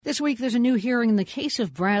This week, there's a new hearing in the case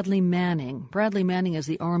of Bradley Manning. Bradley Manning is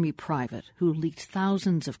the Army private who leaked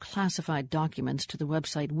thousands of classified documents to the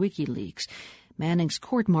website WikiLeaks. Manning's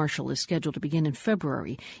court-martial is scheduled to begin in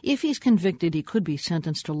February. If he's convicted, he could be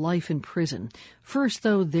sentenced to life in prison. First,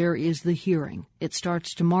 though, there is the hearing. It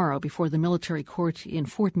starts tomorrow before the military court in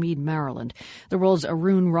Fort Meade, Maryland. The World's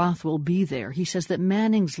Arun Roth will be there. He says that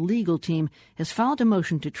Manning's legal team has filed a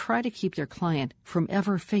motion to try to keep their client from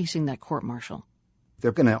ever facing that court-martial.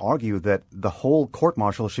 They're going to argue that the whole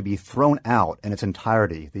court-martial should be thrown out in its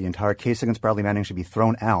entirety. The entire case against Bradley Manning should be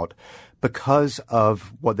thrown out because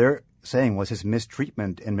of what they're saying was his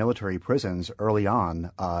mistreatment in military prisons early on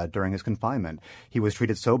during his confinement. He was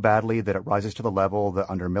treated so badly that it rises to the level that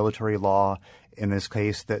under military law, in this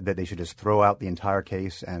case, that they should just throw out the entire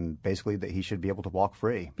case and basically that he should be able to walk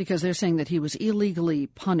free. Because they're saying that he was illegally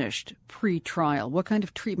punished pre-trial. What kind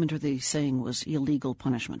of treatment are they saying was illegal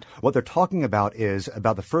punishment? What they're talking about is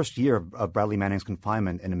about the first year of Bradley Manning's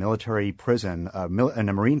confinement in a military prison, in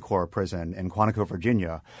a Marine Corps prison in Quantico,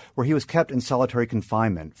 Virginia, where he was kept in solitary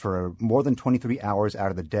confinement for more than 23 hours out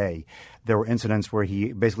of the day. There were incidents where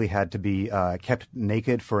he basically had to be kept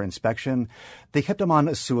naked for inspection. They kept him on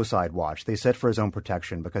a suicide watch. They said for his own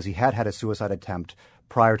protection because he had a suicide attempt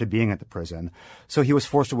prior to being at the prison. So he was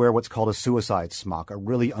forced to wear what's called a suicide smock, a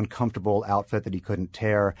really uncomfortable outfit that he couldn't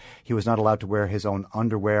tear. He was not allowed to wear his own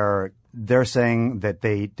underwear. They're saying that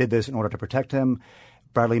they did this in order to protect him.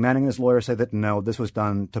 Bradley Manning and his lawyers say that no, this was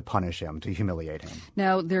done to punish him, to humiliate him.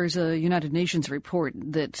 Now, there's a United Nations report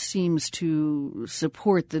that seems to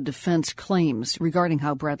support the defense claims regarding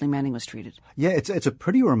how Bradley Manning was treated. Yeah, it's a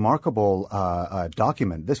pretty remarkable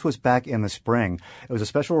document. This was back in the spring. It was a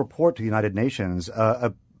special report to the United Nations,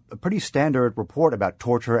 a pretty standard report about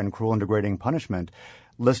torture and cruel and degrading punishment.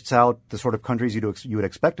 Lists out the sort of countries you would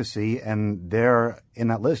expect to see, and there in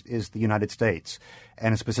that list is the United States,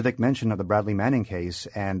 and a specific mention of the Bradley Manning case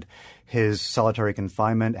and his solitary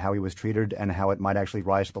confinement, how he was treated, and how it might actually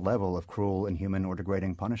rise to the level of cruel, inhuman, or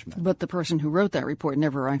degrading punishment. But the person who wrote that report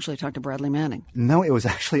never actually talked to Bradley Manning. No, it was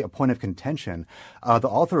actually a point of contention. The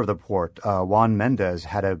author of the report, Juan Mendez,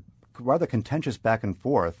 had a rather contentious back and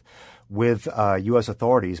forth with U.S.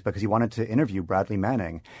 authorities because he wanted to interview Bradley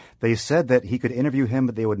Manning. They said that he could interview him,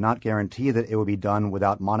 but they would not guarantee that it would be done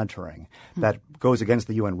without monitoring. That goes against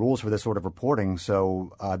the UN rules for this sort of reporting,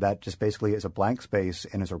 so that just basically is a blank space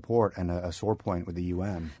in his report and a sore point with the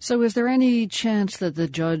UN. So is there any chance that the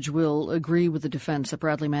judge will agree with the defense that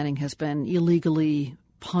Bradley Manning has been illegally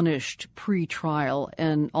punished pre-trial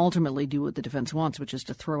and ultimately do what the defense wants, which is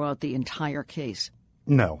to throw out the entire case?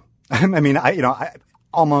 No. I mean,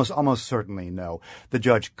 Almost certainly no. The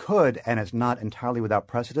judge could, and it's not entirely without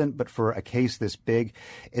precedent, but for a case this big,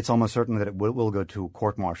 it's almost certain that it will go to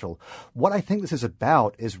court-martial. What I think this is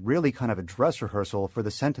about is really kind of a dress rehearsal for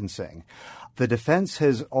the sentencing. The defense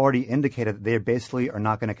has already indicated that they basically are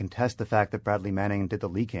not going to contest the fact that Bradley Manning did the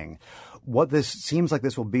leaking. What this seems like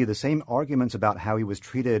this will be the same arguments about how he was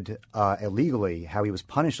treated illegally, how he was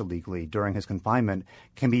punished illegally during his confinement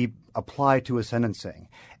can be applied to his sentencing.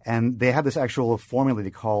 And they have this actual formula they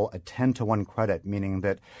call a 10-to-1 credit, meaning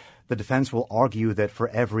that the defense will argue that for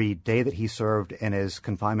every day that he served in his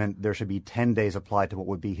confinement, there should be 10 days applied to what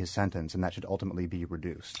would be his sentence, and that should ultimately be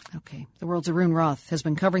reduced. Okay. The World's Arun Roth has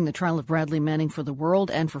been covering the trial of Bradley Manning for The World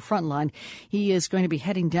and for Frontline. He is going to be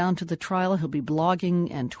heading down to the trial. He'll be blogging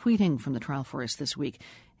and tweeting from the trial for us this week.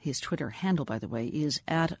 His Twitter handle, by the way, is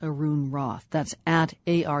 @ArunRoth. That's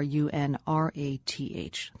 @ARUNRATH.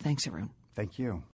 Thanks, Arun. Thank you.